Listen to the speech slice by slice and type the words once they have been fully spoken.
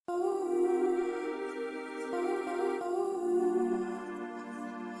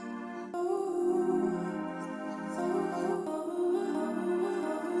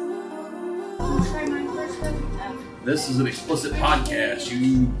This is an explicit podcast.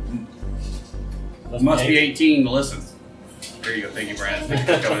 You must be 18 to listen. There you go. Thank you, Brandon. Thank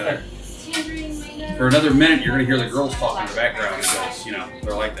you for coming there. For another minute, you're going to hear the girls talking in the background because, you know,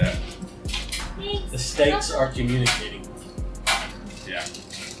 they're like that. The stakes are communicating. Yeah.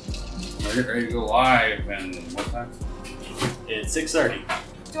 We're getting ready to go live and what time? It's 6:30.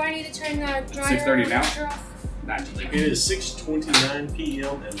 Do I need to turn the dryer 6:30 now? off? Naturally. It is 6:29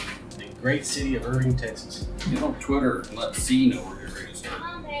 p.m. in the great city of Irving, Texas. Get on Twitter and let C know we're getting ready to start. Come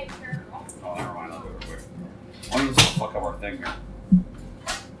on, babe, girl. Oh, never mind. I'll do it real quick. Why don't you just fuck up our thing here?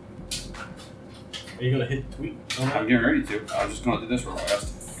 Are you going to hit the tweet? I'm getting ready to. I was just going to do this real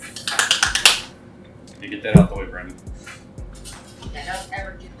fast. You get that out the way, Brandon.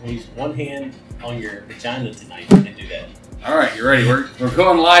 Use one hand on your vagina tonight and do that. All right, you ready? We're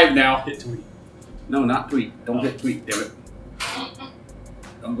going live now. Hit tweet. No, not tweet. Don't hit tweet, damn it.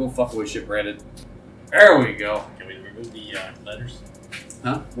 Don't go fuck away shit, Brandon. There we go. Can we remove the letters?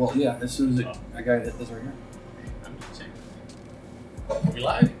 Huh? Well, yeah, as soon as I gotta hit this right here. I'm just checking. Are we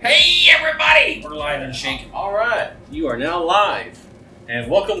live? Hey, everybody! We're live and shaking. All right. You are now live. And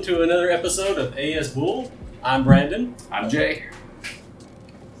welcome to another episode of AS Bull. I'm Brandon. I'm Jay.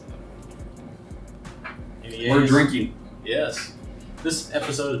 Any We're AS? drinking. Yes. This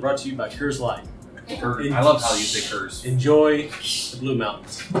episode is brought to you by Coors Light. I love how you say curse. Enjoy the Blue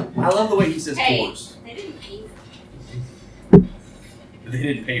Mountains. I love the way he says Hey. Coors. They didn't pay They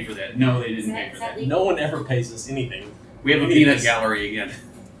didn't pay for that. No, they didn't pay for that. No one ever pays us anything. We have a peanut gallery again.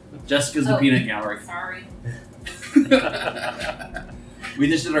 Jessica's the peanut gallery. Sorry. We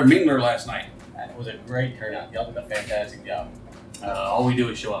just did our mingler last night. That was a great turnout. Y'all did a fantastic job. All we do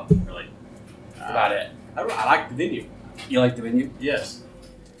is show up, really. That's about it. I like the venue. You like the venue? Yes.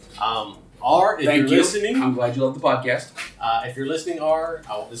 Or if Thank you're you. listening, I'm glad you love the podcast. if you're listening,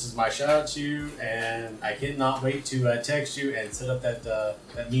 this is my shout out to you, and I cannot wait to text you and set up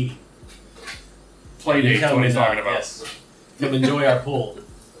that meeting. Play date, what he's talking about. Yes. Come enjoy our pool.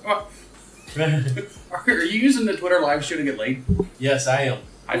 Are you using the Twitter live show to get laid? Yes, I am.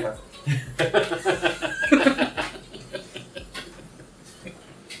 High five.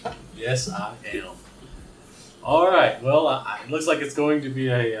 Yes, I am. All right. Well, it looks like it's going to be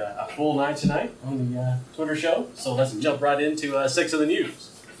a full night tonight on the Twitter show. So let's jump right into 6 of the news.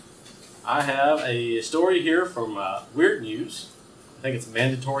 I have a story here from Weird News. I think it's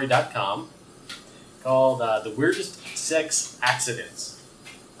mandatory.com called The Weirdest Sex Accidents.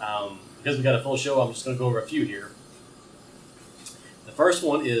 Because we got a full show, I'm just going to go over a few here. The first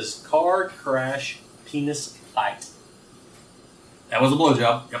one is car crash penis fight. That was a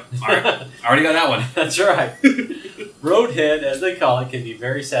blowjob. Yep. All right. I already got that one. That's right. Roadhead, as they call it, can be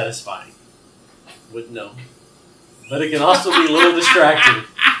very satisfying. Wouldn't know. But it can also be a little distracting.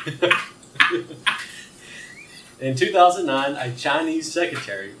 In 2009, a Chinese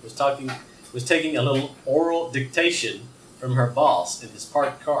secretary was taking a little oral dictation from her boss in his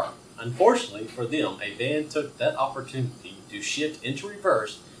parked car. Unfortunately for them, a van took that opportunity to shift into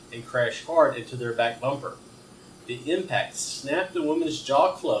reverse and crash hard into their back bumper. The impact snapped the woman's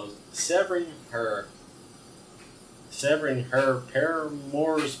jaw closed, severing her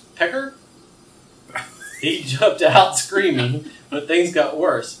paramour's pecker. He jumped out screaming, but things got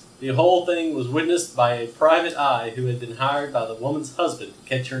worse. The whole thing was witnessed by a private eye who had been hired by the woman's husband to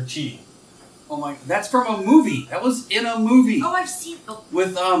catch her cheating. Oh my! That's from a movie. That was in a movie. Oh, I've seen. Oh,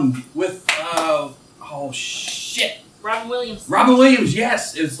 oh shit. Robin Williams. Robin Williams.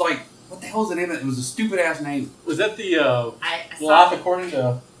 Yes. It's like, what the hell is the name of it? It was a stupid ass name. Was that the I saw life it. according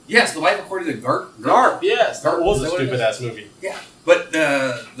to Yes, the wife according to Garp. Garp? Yes, that Garp, was is a that what it stupid is? ass movie. Yeah, but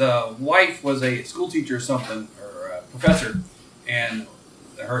the wife was a school teacher or something, or a professor, and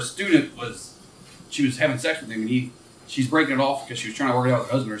her student she was having sex with him, and she's breaking it off because she was trying to work it out with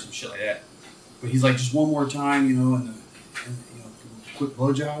her husband or some shit like that. But he's like, just one more time, and quick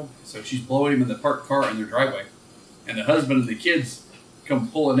blowjob. So she's blowing him in the parked car in their driveway, and the husband and the kids come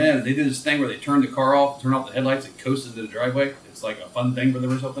pulling in, and they do this thing where they turn the car off, turn off the headlights, and coast into the driveway. It's like a fun thing for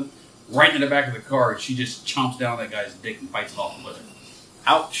them or something. Right in the back of the car, and she just chomps down that guy's dick and bites it off with it.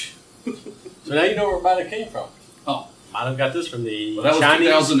 Ouch. So now you know where it came from. Oh. Might have got this from the Well, that was Chinese.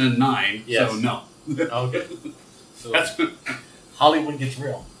 2009, Yes. so no. Okay. So That's Hollywood gets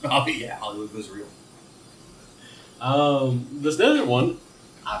real. yeah, Hollywood was real. This other one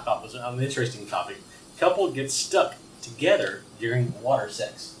I thought was an interesting topic. Couple gets stuck together during water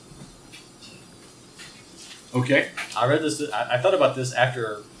sex. Okay. I read this. I thought about this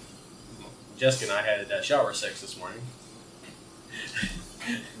after Jessica and I had shower sex this morning.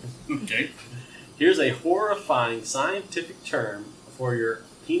 Okay. Here's a horrifying scientific term for your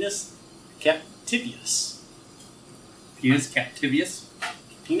penis captivius. Penis captivius.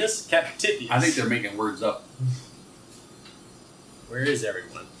 Penis captivius. I think they're making words up. Where is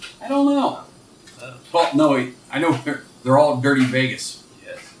everyone? I don't know. Oh. Well, no, wait. I know they're all Dirty Vegas.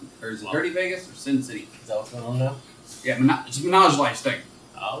 Yes. Or is it Well- Dirty Vegas or Sin City? Is that what's going on now? Yeah, it's a Menage Life thing.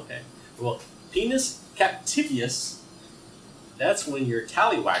 Oh, okay. Well, penis captivius, that's when your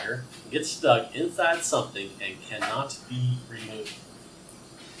tallywagger gets stuck inside something and cannot be removed.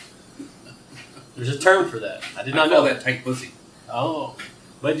 There's a term for that. I did not call know that tight pussy. Oh.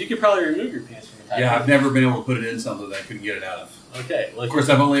 But you could probably remove your penis from your Yeah, I've tallywagger. never been able to put it in something that I couldn't get it out of. Okay. Well, Of course,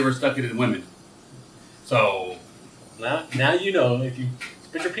 I've only ever stuck it in women. So, now you know if you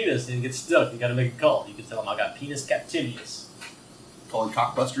put your penis and it gets stuck, you got to make a call. You can tell them I got penis captivius. calling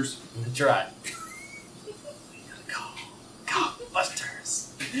cockbusters. That's right. Cockbusters.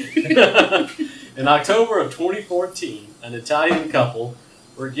 In October of 2014, an Italian couple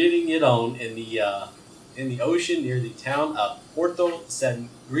were getting it on in the ocean near the town of Porto San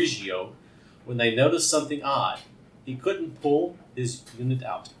Grigio when they noticed something odd. He couldn't pull his unit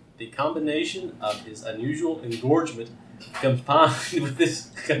out. The combination of his unusual engorgement combined with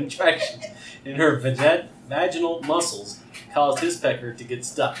his contractions in her vaginal muscles caused his pecker to get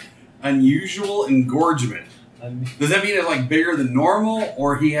stuck. Unusual engorgement. And Does that mean it's like bigger than normal,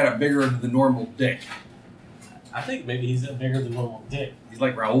 or he had a bigger than normal dick? I think maybe he's a bigger than normal dick. He's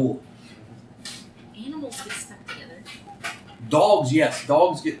like Raul. Animals get stuck together. Dogs, yes.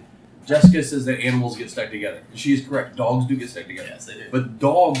 Dogs get. Jessica says that animals get stuck together. She is correct. Dogs do get stuck together. Yes, they do. But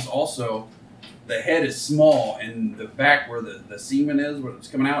dogs also, the head is small, and the back where the semen is, where it's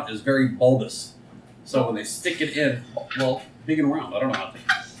coming out, is very bulbous. So when they stick it in, well, big and round, I don't know how to think.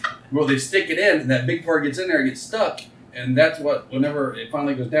 Well, they stick it in, and that big part gets in there, gets stuck, and that's what, whenever it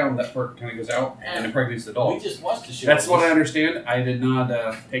finally goes down, that part kind of goes out, and impregnates the We dog. just watched the show. That's what I understand. I did not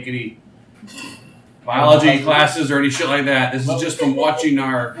take any biology classes or any shit like that. This is just from watching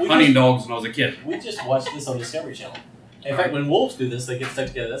our hunting dogs when I was a kid. We just watched this on Discovery Channel. In fact, when wolves do this, they get stuck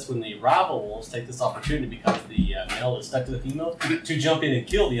together. That's when the rival wolves take this opportunity because the male is stuck to the female to jump in and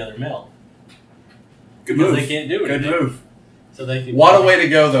kill the other male. Good Because move. they can't do it. Good move. So they can. What a way to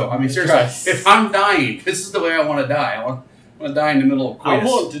go, though. I mean, seriously, Right. if I'm dying, this is the way I want to die. I want to die in the middle of I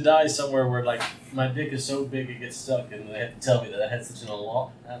coitus. want to die somewhere where like my dick is so big it gets stuck, and they have to tell me that I had such an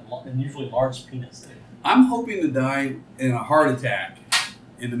unusually large penis. I'm hoping to die in a heart attack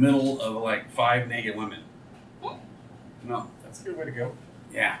in the middle of like 5 naked women. No. That's a good way to go.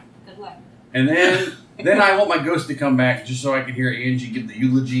 Yeah. Good luck. And then I want my ghost to come back just so I can hear Angie give the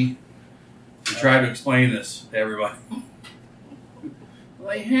eulogy and try to explain this to everybody.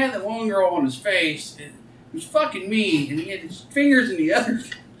 Well, he had that one girl on his face. It was fucking me, and he had his fingers in the other.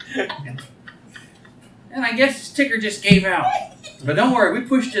 And I guess his ticker just gave out. But don't worry, we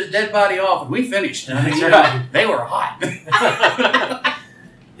pushed his dead body off and we finished. I mean, That's right. They were hot.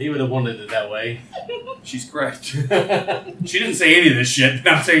 He would have wanted it that way. She's correct. She didn't say any of this shit,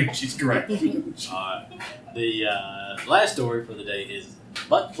 but I'm saying she's correct. The last story for the day is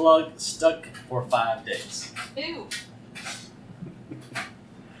butt plug stuck for 5 days. Ew.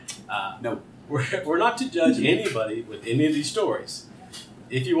 No. We're not to judge anybody with any of these stories.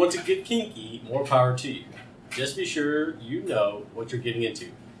 If you want to get kinky, more power to you. Just be sure you know what you're getting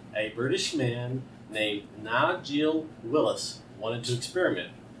into. A British man named Nigel Willis wanted to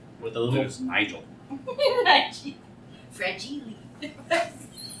experiment with a little... It was Nigel. Fragile.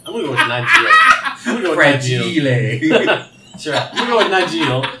 I'm going to go with Nigel. I'm going to go with Nigel. Fragile. Sure. I'm going to go with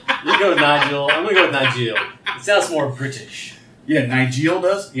Nigel. You go with Nigel. I'm going to go with Nigel. It sounds more British. Yeah, Nigel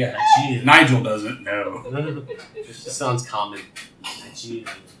does? Yeah. Nigel. Nigel doesn't. No. It just sounds common. Nigel.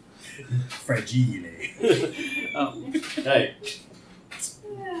 Fragile. Hey.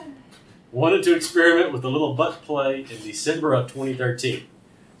 Wanted to experiment with a little butt play in December of 2013.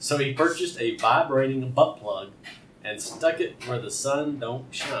 So he purchased a vibrating butt plug and stuck it where the sun don't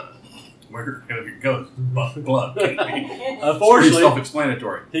shine. Where it goes? Butt plug. Pretty Unfortunately,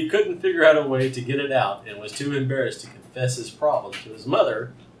 self-explanatory. he couldn't figure out a way to get it out and was too embarrassed to confess his problem to his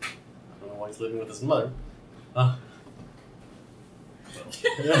mother. I don't know why he's living with his mother.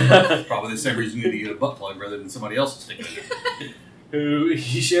 Probably the same reason you need to get a butt plug rather than somebody else sticking it in. Who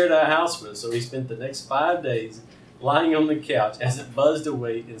he shared a house with, so he spent the next 5 days lying on the couch as it buzzed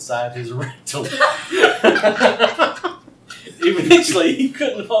away inside his rectum. Eventually, he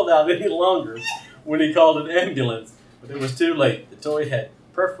couldn't hold out any longer when he called an ambulance, but it was too late. The toy had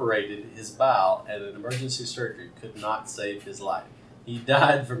perforated his bowel, and an emergency surgery could not save his life. He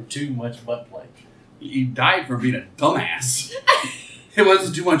died from too much butt play. He died from being a dumbass. It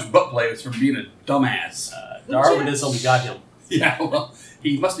wasn't too much butt play, it was from being a dumbass. Darwinism got him. Yeah, well,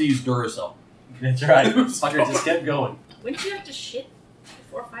 he must have used Duracell. That's right. Fucker just kept going. Wouldn't you have to shit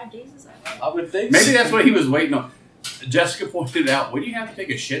before 5 days is up? I would think Maybe that's what he was waiting on. Jessica pointed out, when you have to take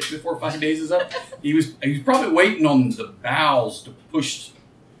a shit before 5 days is up? He was probably waiting on the bowels to push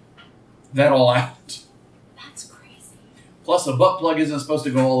that all out. That's crazy. Plus, a butt plug isn't supposed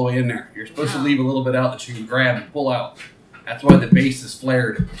to go all the way in there. You're supposed to leave a little bit out that you can grab and pull out. That's why the base is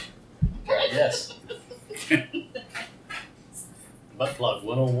flared. Yes. Butt plug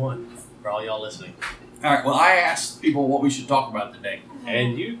 101 for all y'all listening. All right, well, I asked people what we should talk about today.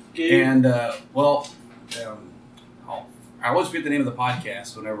 And you gave... And, I always forget the name of the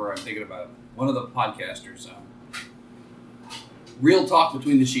podcast whenever I'm thinking about it. One of the podcasters, Real Talk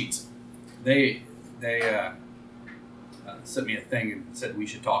Between the Sheets. They sent me a thing and said we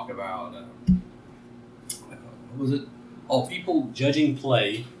should talk about, what was it? Oh, people Judging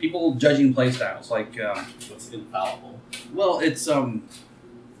play. People judging play styles. Like, What's infallible. well, it's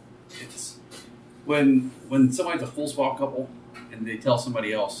when somebody's a full swap couple and they tell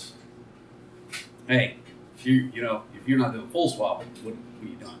somebody else, hey, if you're not doing full swap, what are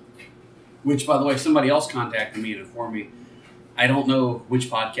you doing? Which, by the way, somebody else contacted me and informed me. I don't know which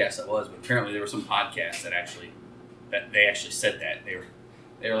podcast that was, but apparently there were some podcasts that they actually said that. They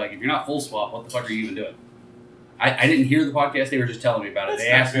were like, if you're not full swap, what the fuck are you even doing? I didn't hear the podcast. They were just telling me about it. That's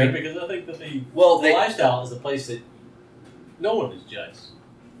They not asked fair me. because I think that the They, lifestyle is a place that no one is judged.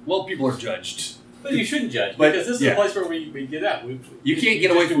 well, people are judged. But you shouldn't judge But, because this is yeah. a place where we get out. You can't get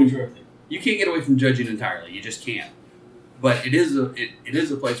away from judging entirely. You just can't. But it is a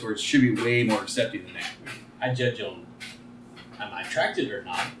place where it should be way more accepting than that. I judge on am I attracted or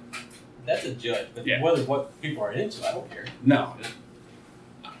not. That's a judge. But Yeah. whether what people are into, I don't care. No,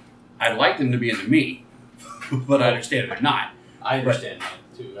 I'd like them to be into me, but I understand if they're not. I understand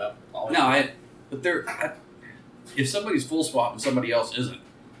that too. If somebody's full swap and somebody else isn't,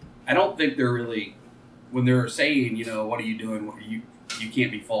 I don't think they're really, when they're saying, what are you doing? You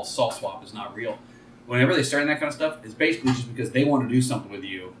can't be false soft swap. It's not real. Whenever they start that kind of stuff, it's basically just because they want to do something with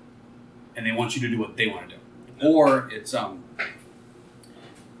you, and they want you to do what they want to do. Or it's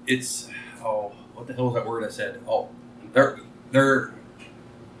what the hell was that word I said? Oh, they're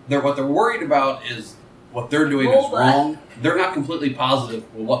what they're worried about is what they're doing is wrong. They're not completely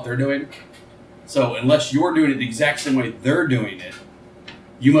positive with what they're doing. So unless you're doing it the exact same way they're doing it,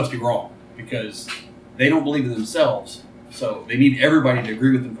 you must be wrong because they don't believe in themselves. So they need everybody to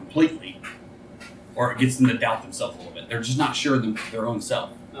agree with them completely, or it gets them to doubt themselves a little bit. They're just not sure of their own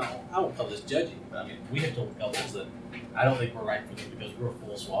self. No, I won't call this judging. But I mean, we have told couples that I don't think we're right for them because we're a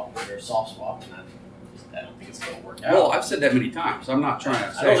full swap or they're a soft swap, and I don't think it's going to work out. Well, I've said that many times. I'm not trying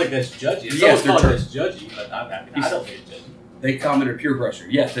to say. I don't think that's judgy. Yes, Yes, they're that's judgy, but I don't think it's judgy. They commented peer pressure.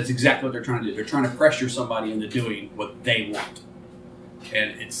 Yes, that's exactly what they're trying to do. They're trying to pressure somebody into doing what they want,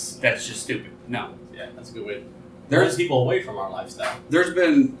 and that's just stupid. No, Yeah, that's a good way. There's There's people away from our lifestyle. There's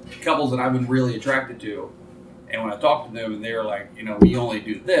been couples that I've been really attracted to, and when I talk to them, and they're like, we only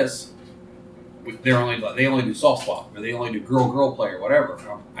do this. They only do soft swap, or they only do girl play, or whatever.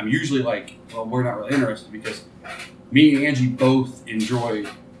 I'm usually like, well, we're not really interested because me and Angie both enjoy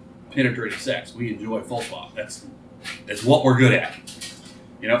penetrative sex. We enjoy full swap. That's what we're good at.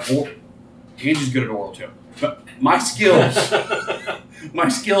 Or Angie's good at oral too. But my skills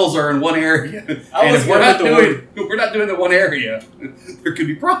are in one area, and if we're not doing the one area, there could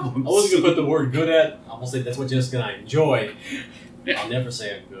be problems. I wasn't going to put the word good at. I'm going to say that's what Jessica and I enjoy. Yeah. I'll never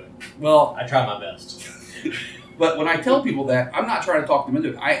say I'm good. Well, I try my best. but when I tell people that, I'm not trying to talk them into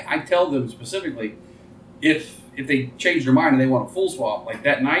it. I tell them specifically, if they change their mind and they want a full swap, like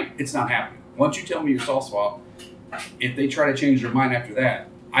that night, it's not happening. Once you tell me you're soft swap, if they try to change their mind after that,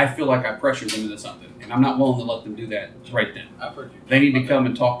 I feel like I pressured them into something, and I'm not willing to let them do that right then. I've heard you. They need to come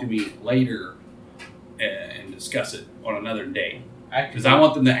and talk to me later and discuss it on another day. Because I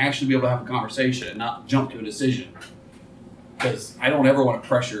want them to actually be able to have a conversation and not jump to a decision. Because I don't ever want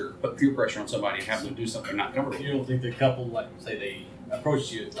to put peer pressure on somebody and have them do something they're not comfortable with. You don't think the couple, like, say they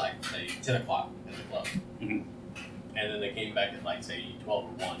approached you at, like, say, 10 o'clock at the club, Mhm. and then they came back at, like, say, 12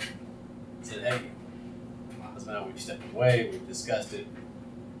 or 1, and said, hey, my husband and I, we've stepped away, we've discussed it,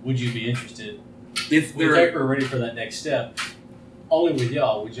 would you be interested? If We think we're ready for that next step. Only with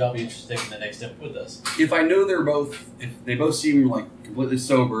y'all, would y'all be interested in taking the next step with us? if I know if they both seem like completely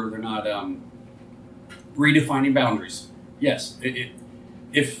sober, they're not redefining boundaries. Yes,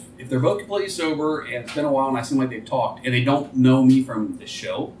 if they're both completely sober and it's been a while and I seem like they've talked and they don't know me from the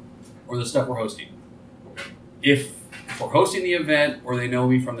show or the stuff we're hosting. If we're hosting the event or they know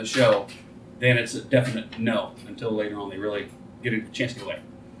me from the show, then it's a definite no until later on they really get a chance to get away.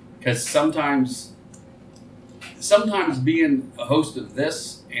 Because sometimes being a host of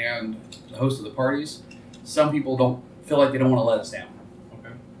this and the host of the parties, some people don't feel like they don't want to let us down.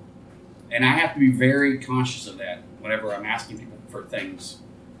 Okay. And I have to be very conscious of that whenever I'm asking people for things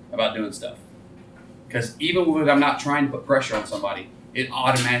about doing stuff. Because even when I'm not trying to put pressure on somebody, it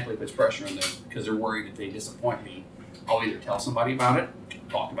automatically puts pressure on them because they're worried if they disappoint me, I'll either tell somebody about it,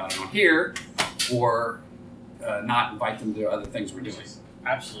 talk about it on here, or not invite them to other things we're doing.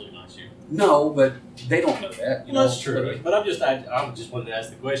 Absolutely not you. No, but they don't know that. You know, That's true. But I just wanted to ask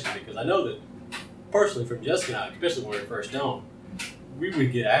the question because I know that personally from Jessica and I, especially when we were first known, we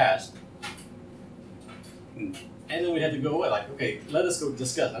would get asked, and then we'd have to go away. Like, okay, let us go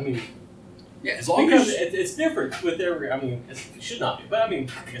discuss. I mean, yeah, as long because as it's different with every. I mean, it should not be, but I mean,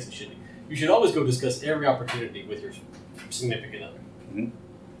 I guess it should be. You should always go discuss every opportunity with your significant other, and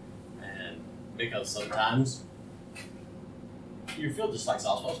because sometimes you feel just like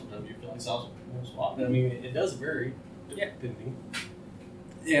softball. Sometimes you feel like softball. I mean, it does vary. Depending.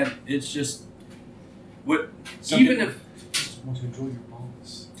 Yeah, it's just what. Some Even people if just want to enjoy your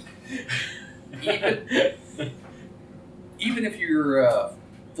balls. even if you're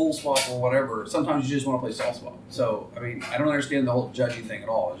full swap or whatever, sometimes you just want to play soft swap. So I mean, I don't understand the whole judging thing at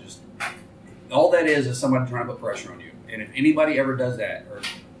all. It's just all that is somebody trying to put pressure on you. And if anybody ever does that or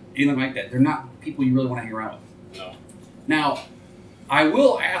anything like that, they're not people you really want to hang around with. No. Now, I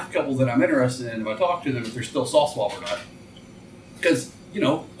will ask couples that I'm interested in if I talk to them if they're still soft swap or not. Because,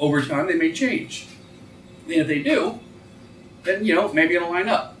 over time they may change. And if they do, then, maybe it'll line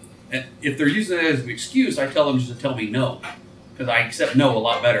up. And if they're using it as an excuse, I tell them just to tell me no. Because I accept no a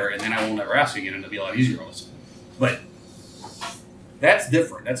lot better, and then I won't ever ask again, and it'll be a lot easier on us. But that's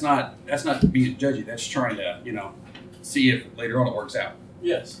different. That's not being judgy. That's trying to, see if later on it works out.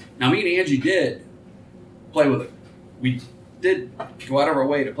 Yes. Now, me and Angie did play with it. We did go out of our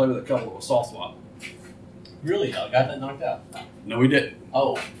way to play with a couple of soft swap. Really? I got that knocked out. No, we didn't.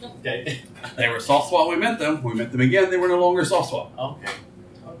 Oh, okay. They were soft swap. We met them. We met them again. They were no longer soft swap. Okay.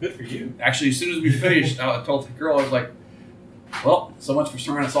 Oh, good for you. Actually, as soon as we finished, I told the girl, I was like, well, so much for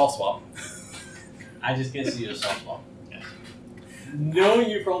trying to soft swap. I just can't see you as softball.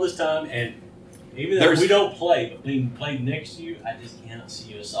 Knowing you for all this time, and even though we don't play, but being played next to you, I just cannot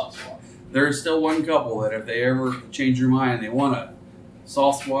see you as softball. There is still one couple that if they ever change their mind and they want to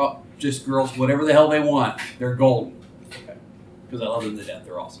soft swap, just girls, whatever the hell they want, they're golden. Okay. Because I love them to death.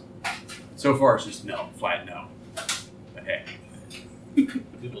 They're awesome. So far, it's just no, flat no. But hey.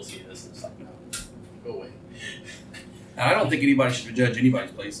 People see this and it's like, no, go away. And I don't think anybody should judge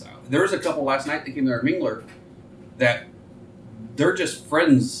anybody's play style. There was a couple last night that came to our mingler that they're just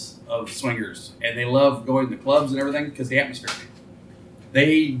friends of swingers and they love going to clubs and everything because the atmosphere.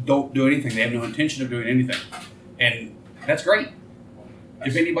 They don't do anything. They have no intention of doing anything. And that's great.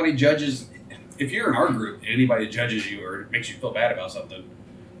 If anybody judges, if you're in our group and anybody judges you or makes you feel bad about something,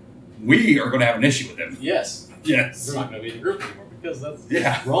 we are going to have an issue with them. Yes. Yes. They're not going to be in the group anymore because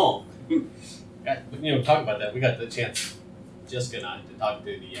that's wrong. Talking about that, we got the chance, Jessica and I, to talk to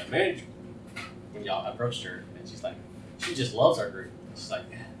the manager when y'all approached her, and she's like, she just loves our group. She's like,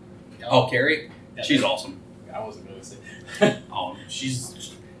 oh, Carrie? Yeah, she's awesome. I wasn't going to say. Oh,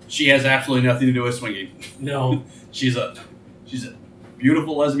 she has absolutely nothing to do with swinging. No. She's a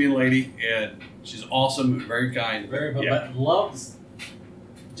beautiful lesbian lady, and she's awesome and very kind. But loves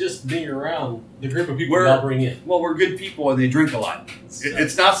just being around the group of people y'all bring in. Well, we're good people and they drink a lot.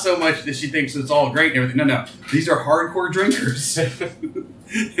 It's not so much that she thinks it's all great and everything. No. These are hardcore drinkers.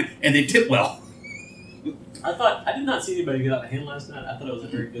 And they tip well. I did not see anybody get out of hand last night. I thought it was a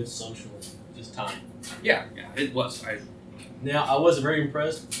very good social time. Yeah, it was. Now, I wasn't very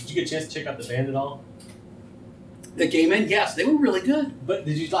impressed. Did you get a chance to check out the band at all? That came in? Yes, they were really good. But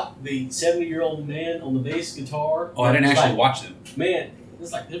did you like the 70-year-old man on the bass guitar? Oh, I didn't actually watch them. Man,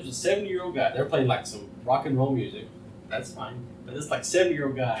 it's like there was a 70-year-old guy. They're playing like some rock and roll music. That's fine. But it's like a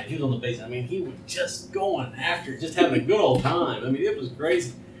 70-year-old guy. He was on the bass. I mean, he was just going after it, just having a good old time. I mean, it was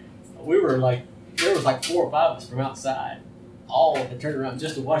crazy. We were like, there was like 4 or 5 of us from outside, all had turned around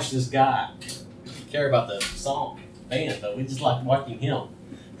just to watch this guy. We didn't care about the song, band, but we just liked watching him.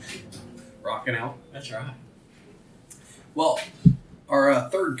 Rocking out. That's right. Well, our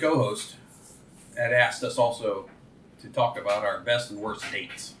third co-host had asked us also to talk about our best and worst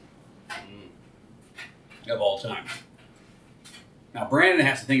dates of all time. Now, Brandon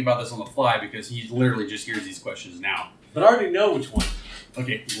has to think about this on the fly because he literally just hears these questions now. But I already know which one.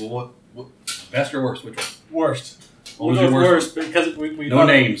 Okay, well, what best or worst? Which one? Worst. What was your worst? Because we no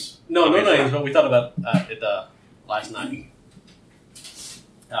names. No names, but we thought about it last night.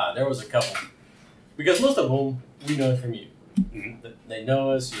 There was a couple. Because most of them we know from you. Mm-hmm. They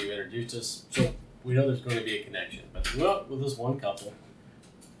know us, you introduced us, so we know there's going to be a connection. But we went with this one couple.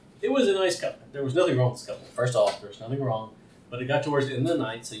 it was a nice couple. There was nothing wrong with this couple. First off, there's nothing wrong. But it got towards the end of the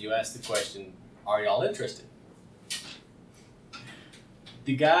night, so you asked the question, are y'all interested?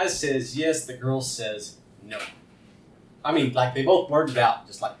 The guy says yes, the girl says no. I mean, like, they both blurted out,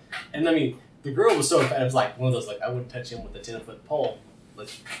 just like, and I mean, the girl was so fat, it was like one of those, like, I wouldn't touch him with a 10-foot pole.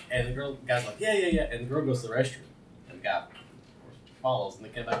 And the guy's like, yeah. And the girl goes to the restroom. And the guy follows, and they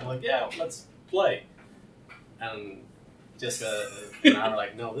come back and like, yeah, let's play. And Jessica and I were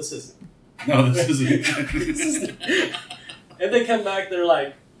like, no, this isn't. No, this isn't. And they come back, they're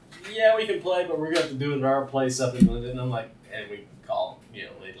like, yeah, we can play, but we're going to have to do it at our place up in London. And I'm like, and we call, they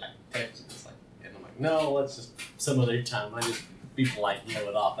like text. It's like, and I'm like, no, let's just some other time. I just be polite and blow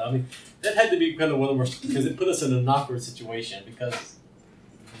it off. I mean, that had to be kind of one of the worst, because it put us in an awkward situation because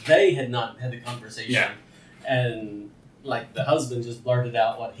they had not had the conversation. Yeah. And like the husband just blurted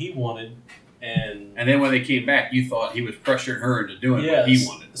out what he wanted. And then when they came back, you thought he was pressuring her into doing what he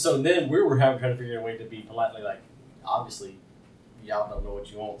wanted. So then we were trying to figure out a way to be politely like, obviously, y'all don't know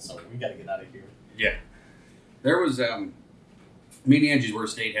what you want, so we got to get out of here. Yeah. There was, me and Angie's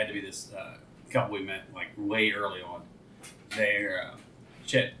worst date had to be this couple we met like way early on. They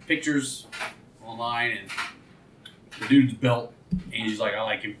had pictures online, and the dude's built. Angie's like, I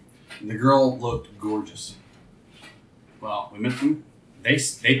like him. And the girl looked gorgeous. Well, we met them. They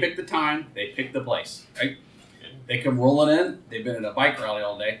picked the time. They picked the place. Right? They come rolling in. They've been at a bike rally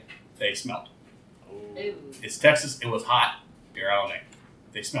all day. They smelled. Ooh. It's Texas. It was hot. They're out all day.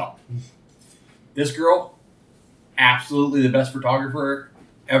 They smelled. This girl, absolutely the best photographer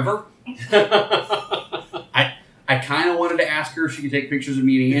ever. I kind of wanted to ask her if she could take pictures of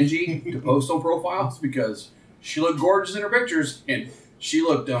me and Angie to post on profiles because she looked gorgeous in her pictures and she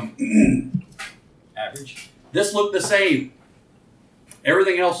looked average. This looked the same.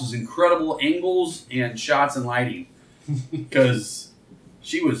 Everything else was incredible angles and shots and lighting because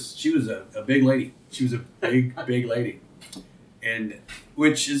she was a big lady. She was a big lady, and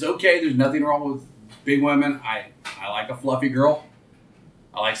which is okay. There's nothing wrong with big women. I like a fluffy girl.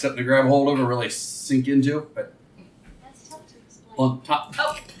 I like something to grab hold of and really sink into. But That's tough to explain. on top.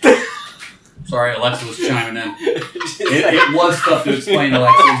 Oh. Sorry, Alexa was chiming in. It was tough to explain,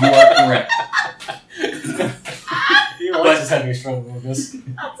 Alexa. You are correct. Alexa's having a struggle with this.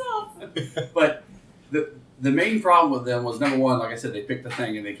 That's awesome. But the main problem with them was, number one, like I said, they picked the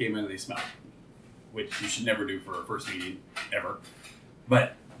thing and they came in and they smelled, which you should never do for a first meeting, ever.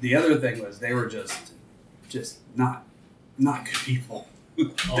 But the other thing was they were just not good people.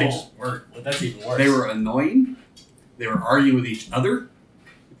 They just weren't. Well, that's even worse. They were annoying. They were arguing with each other.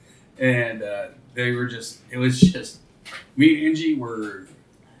 And they were it was just, me and Angie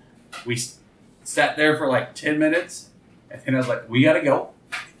we sat there for like 10 minutes. And then I was like, we got to go.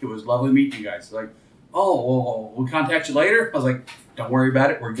 It was lovely meeting you guys. Like, oh, well, we'll contact you later. I was like, don't worry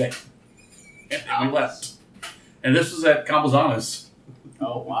about it. We're good. And then we left. And this was at Camposanos.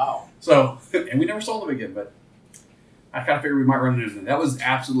 Oh, wow. So, and we never saw them again, but I kind of figured we might run into them. That was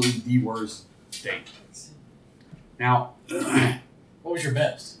absolutely the worst date. Now, what was your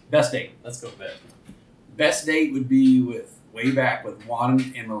best? Best date. Let's go best. Best date would be way back with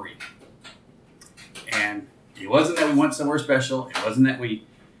Juan and Marie. And it wasn't that we went somewhere special. It wasn't that we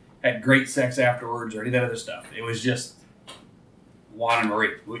had great sex afterwards or any of that other stuff. It was just Juan and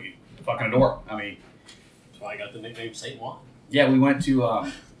Marie. We fucking adore them. I mean, that's why I got the nickname St. Juan. Yeah, we went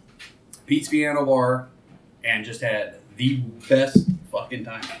to Pete's Piano Bar and just had the best fucking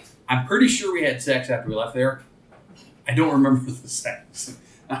time. I'm pretty sure we had sex after we left there. I don't remember the sex.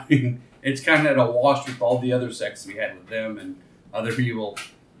 I mean, it's kind of at a wash with all the other sex we had with them and other people.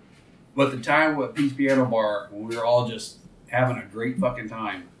 But the time at Pete's Piano Bar, when we were all just having a great fucking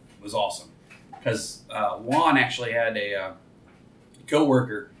time, was awesome. Because Juan actually had a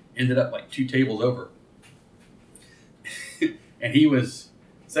coworker, ended up like 2 tables over. And he was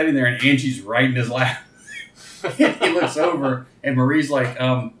sitting there and Angie's right in his lap. He looks over and Marie's like,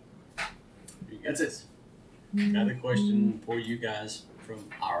 that's it. Got a question for you guys from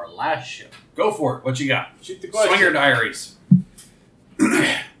our last show. Go for it. What you got? Shoot the question. Swinger Diaries.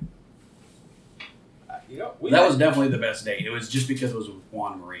 That was definitely the best date. It was just because it was with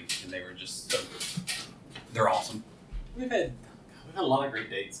Juan and Marie, and they were just so good. They're awesome. We've had a lot of great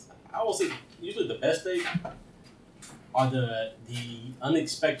dates. I will say, usually the best date are the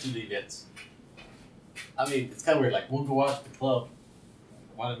unexpected events. I mean, it's kind of weird. Like, we'll go out to the club,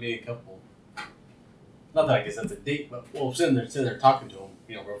 want to be a couple. Not that I guess that's a date, but we'll sitting there talking to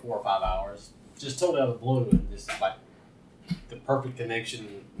them, for 4 or 5 hours, just totally out of the blue, and just like the perfect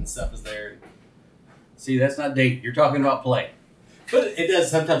connection and stuff is there. See, that's not date. You're talking about play. But it does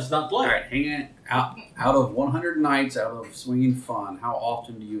sometimes not All play. right, hang it out of 100 nights out of Swinging Fun. How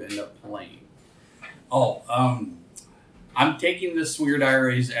often do you end up playing? Oh, I'm taking the Swinger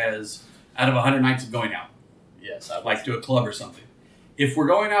Diaries as out of 100 nights of going out, Yes, I like to a club or something. If we're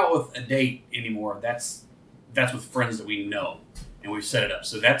going out with a date anymore, that's with friends that we know and we've set it up.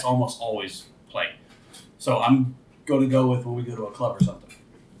 So that's almost always play. So I'm going to go with when we go to a club or something.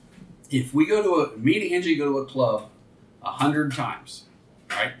 If we go to me and Angie go to a club 100 times,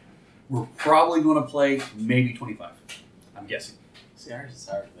 right? We're probably going to play maybe 25. I'm guessing. See, ours is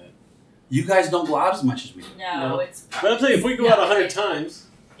hard, man. You guys don't go out as much as we do. No, No. it's. But I'm saying, if we go out 100 times,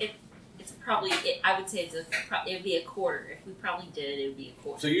 It's probably. I would say it would be a quarter. If we probably did, it would be a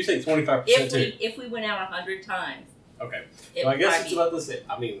quarter. so you think 25% too? If we went out 100 times, Okay. it So I would guess probably it's be- about the same.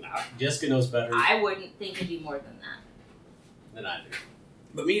 I mean, Jessica knows better I wouldn't think it'd be more than that. than I do.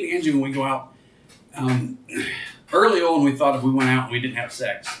 But me and Angie, when we go out, early on we thought if we went out and we didn't have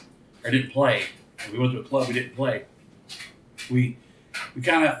sex or didn't play, and we went to a club, we didn't play, we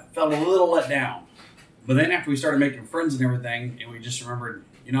kind of felt a little let down. But then after we started making friends and everything, and we just remembered,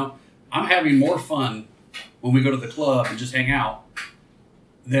 I'm having more fun when we go to the club and just hang out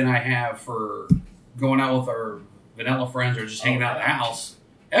than I have for going out with our vanilla friends or just hanging out in the house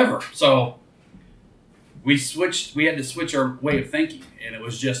ever. So we had to switch our way of thinking, and it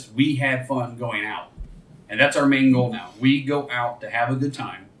was just we had fun going out. And that's our main goal now. We go out to have a good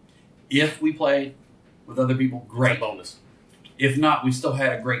time. If we play with other people, great. It's a bonus. If not, we still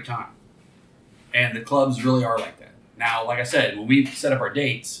had a great time. And the clubs really are like that. Now, like I said, when we set up our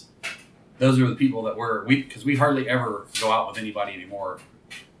dates, those are the people that because we hardly ever go out with anybody anymore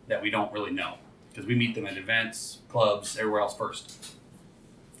that we don't really know. Because we meet them at events, clubs, everywhere else first.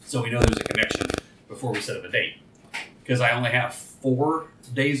 So we know there's a connection before we set up a date. Because I only have 4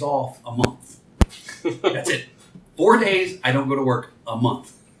 days off a month. That's it. 4 days, I don't go to work a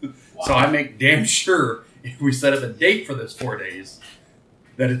month. Wow. So I make damn sure if we set up a date for those 4 days,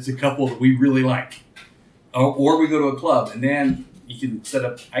 that it's a couple that we really like. Or we go to a club, and then you can set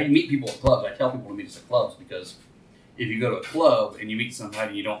up. I meet people at clubs. I tell people to meet us at clubs because if you go to a club and you meet somebody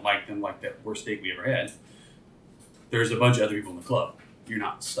and you don't like them, like that worst date we ever had, there's a bunch of other people in the club. You're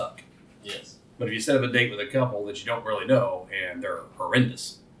not stuck. Yes. But if you set up a date with a couple that you don't really know and they're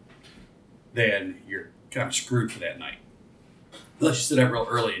horrendous, then you're kind of screwed for that night. Unless you sit up real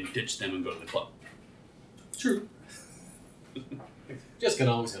early and ditch them and go to the club. True. Just can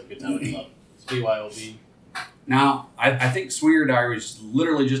always have a good time at the club. It's BYOB. Now, I think Swinger Diaries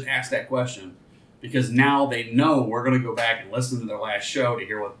literally just asked that question because now they know we're going to go back and listen to their last show to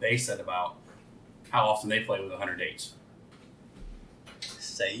hear what they said about how often they play with 100 dates.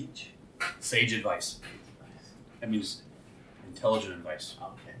 Sage. Sage advice. That means intelligent advice.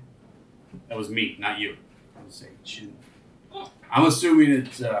 Okay. That was me, not you. I was Sage. I'm assuming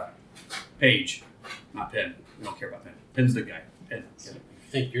it's Paige, not Penn. We don't care about Penn. Penn's the guy. Penn. You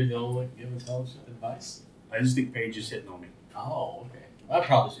think you're the only one giving intelligent advice? I just think Paige is hitting on me. Oh, okay. I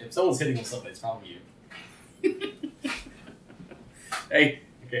probably should. If someone's hitting on something, it's probably you. Hey.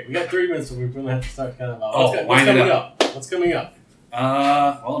 Okay, we got 3 minutes, so we're going to have to start kind of. Oh, what's wind it coming up? What's coming up?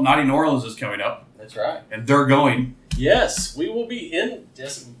 Well, Naughty New Orleans is coming up, That's right. and they're going. Yes, we will be in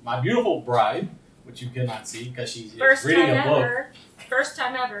my beautiful bride, which you cannot see because she's First reading time a book. ever. First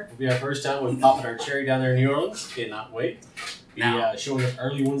time ever. It'll be our first time with popping our cherry down there in New Orleans. Cannot wait. Be Now- showing up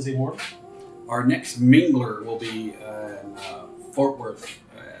early Wednesday morning. Our next mingler will be in Fort Worth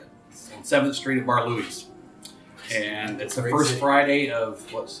on 7th Street at Bar Louie's. And it's the Great first city. Friday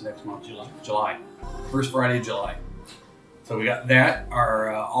of, what's next month? July. First Friday of July. So we got that.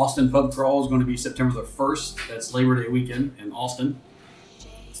 Our Austin pub crawl is going to be September the 1st. That's Labor Day weekend in Austin.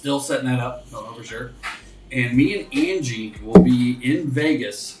 Still setting that up, don't know for sure. And me and Angie will be in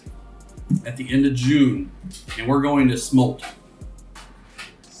Vegas at the end of June, and we're going to Smolt.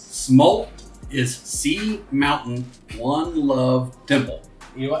 Smolt is Sea Mountain One Love Temple.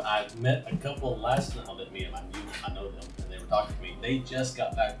 You know what? I met a couple last night. I know them, and they were talking to me. They just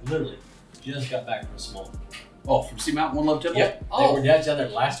got back, literally, from Smolten. Oh, from Sea Mountain One Love Temple? Yep. Oh, They were down there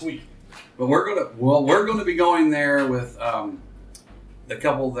last week. but we're gonna be going there with the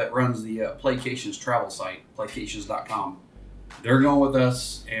couple that runs the Playcations travel site, playcations.com. They're going with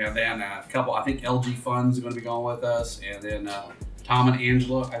us, and then a couple. I think LG Funds are going to be going with us, and then Tom and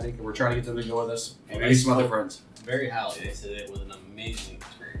Angela. I think we're trying to get them to go with us, and maybe some other friends. Very highly. They said it was an amazing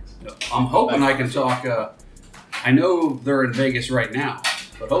experience. I'm hoping I can talk. I know they're in Vegas right now,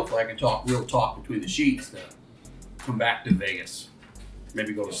 but hopefully I can talk real talk between the sheets to come back to Vegas.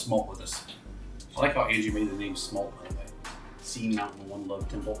 Maybe go to Smolt with us. I like how Angie made the name Smolt, by the way. Sea Mountain One Love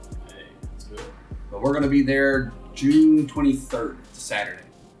Temple. Hey, that's good. But we're going to be there June 23rd. It's a Saturday.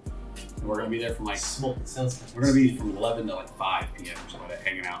 And we're going to be there from like... Smoke. Sounds We're going to be from 11 to like 5 p.m. or something like that,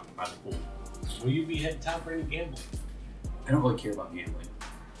 hanging out by the pool. Will you be heading town for any gambling? I don't really care about gambling.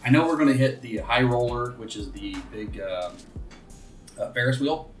 I know we're going to hit the High Roller, which is the big Ferris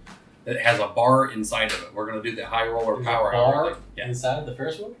wheel that has a bar inside of it. We're going to do the High Roller There's Power a Hour. bar thing. Yeah. inside of the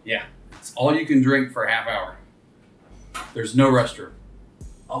Ferris wheel? Yeah. It's all you can drink for a half hour. There's no restroom.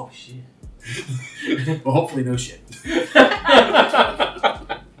 Oh, shit. Well, hopefully no shit.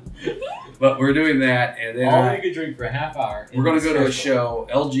 But we're doing that, and then All you can drink for a half hour. we're going to go to a show.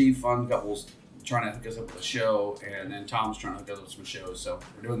 LG Fun Couples trying to hook us up with a show, and then Tom's trying to hook us up with some shows. So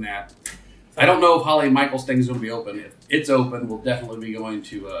we're doing that. I don't know if Holly and Michael's thing is going to be open. If it's open, we'll definitely be going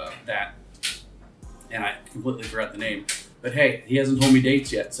to that. And I completely forgot the name. But hey, he hasn't told me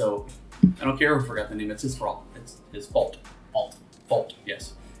dates yet, so I don't care if I forgot the name. It's his fault. It's his fault. Fault,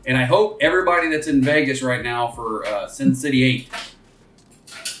 yes. And I hope everybody that's in Vegas right now for Sin City 8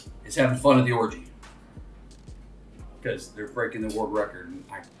 is having fun at the orgy. Because they're breaking the world record. And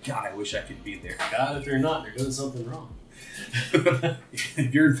I wish I could be there. God, if you're not, you're doing something wrong.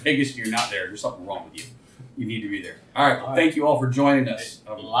 If you're in Vegas and you're not there, there's something wrong with you. You need to be there. All right. All right. Thank you all for joining us.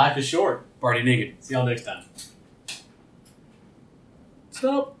 Life is short. Party naked. See y'all next time.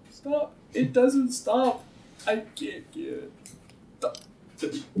 Stop. It doesn't stop. I can't get it. Stop.